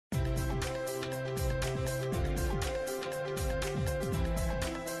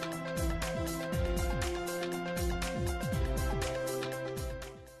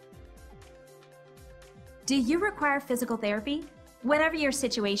Do you require physical therapy? Whatever your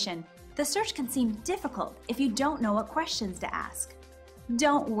situation, the search can seem difficult if you don't know what questions to ask.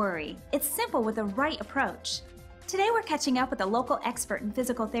 Don't worry, it's simple with the right approach. Today we're catching up with a local expert in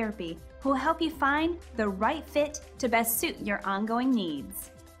physical therapy who will help you find the right fit to best suit your ongoing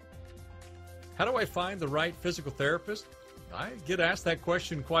needs. How do I find the right physical therapist? I get asked that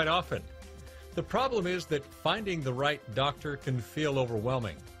question quite often. The problem is that finding the right doctor can feel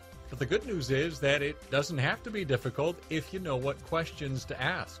overwhelming. But the good news is that it doesn't have to be difficult if you know what questions to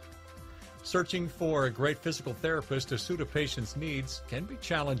ask. Searching for a great physical therapist to suit a patient's needs can be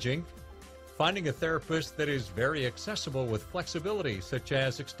challenging. Finding a therapist that is very accessible with flexibility, such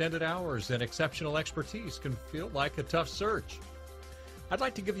as extended hours and exceptional expertise, can feel like a tough search. I'd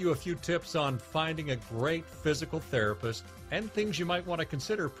like to give you a few tips on finding a great physical therapist and things you might want to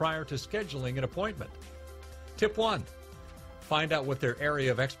consider prior to scheduling an appointment. Tip 1. Find out what their area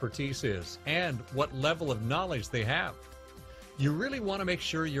of expertise is and what level of knowledge they have. You really want to make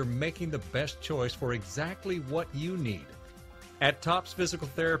sure you're making the best choice for exactly what you need. At TOPS Physical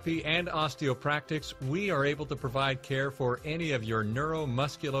Therapy and Osteopractics, we are able to provide care for any of your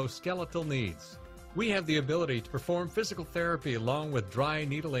neuromusculoskeletal needs. We have the ability to perform physical therapy along with dry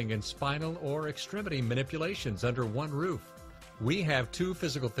needling and spinal or extremity manipulations under one roof. We have 2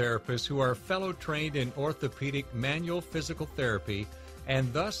 physical therapists who are fellow trained in orthopedic manual physical therapy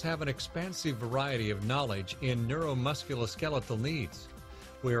and thus have an expansive variety of knowledge in neuromusculoskeletal needs.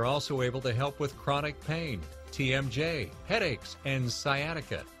 We are also able to help with chronic pain, TMJ, headaches, and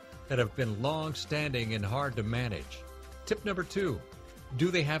sciatica that have been long-standing and hard to manage. Tip number 2, do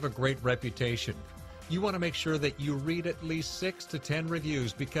they have a great reputation? You want to make sure that you read at least 6 to 10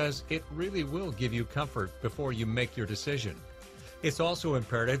 reviews because it really will give you comfort before you make your decision. It's also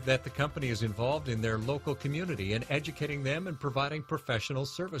imperative that the company is involved in their local community and educating them and providing professional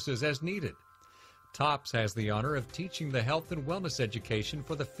services as needed. TOPS has the honor of teaching the health and wellness education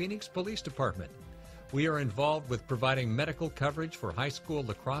for the Phoenix Police Department. We are involved with providing medical coverage for high school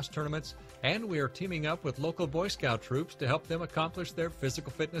lacrosse tournaments, and we are teaming up with local Boy Scout troops to help them accomplish their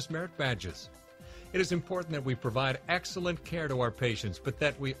physical fitness merit badges. It is important that we provide excellent care to our patients, but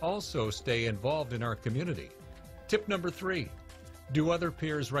that we also stay involved in our community. Tip number 3. Do other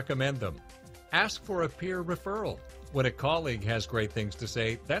peers recommend them? Ask for a peer referral. When a colleague has great things to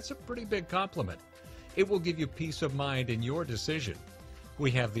say, that's a pretty big compliment. It will give you peace of mind in your decision. We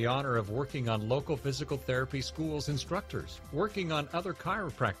have the honor of working on local physical therapy schools instructors, working on other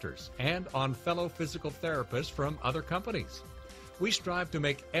chiropractors, and on fellow physical therapists from other companies. We strive to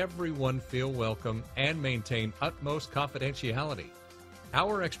make everyone feel welcome and maintain utmost confidentiality.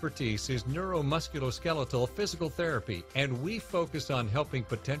 Our expertise is neuromusculoskeletal physical therapy, and we focus on helping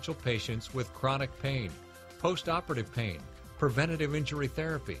potential patients with chronic pain, post-operative pain, preventative injury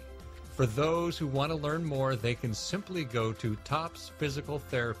therapy. For those who want to learn more, they can simply go to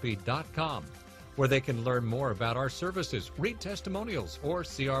topsphysicaltherapy.com, where they can learn more about our services, read testimonials, or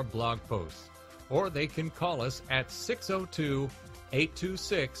see our blog posts. Or they can call us at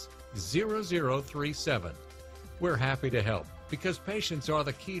 602-826-0037. We're happy to help, because patients are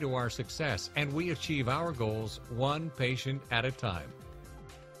the key to our success, and we achieve our goals one patient at a time.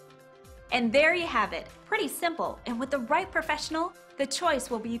 And there you have it. Pretty simple, and with the right professional, the choice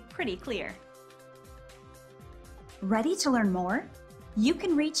will be pretty clear. Ready to learn more? You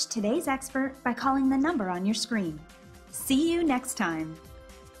can reach today's expert by calling the number on your screen. See you next time.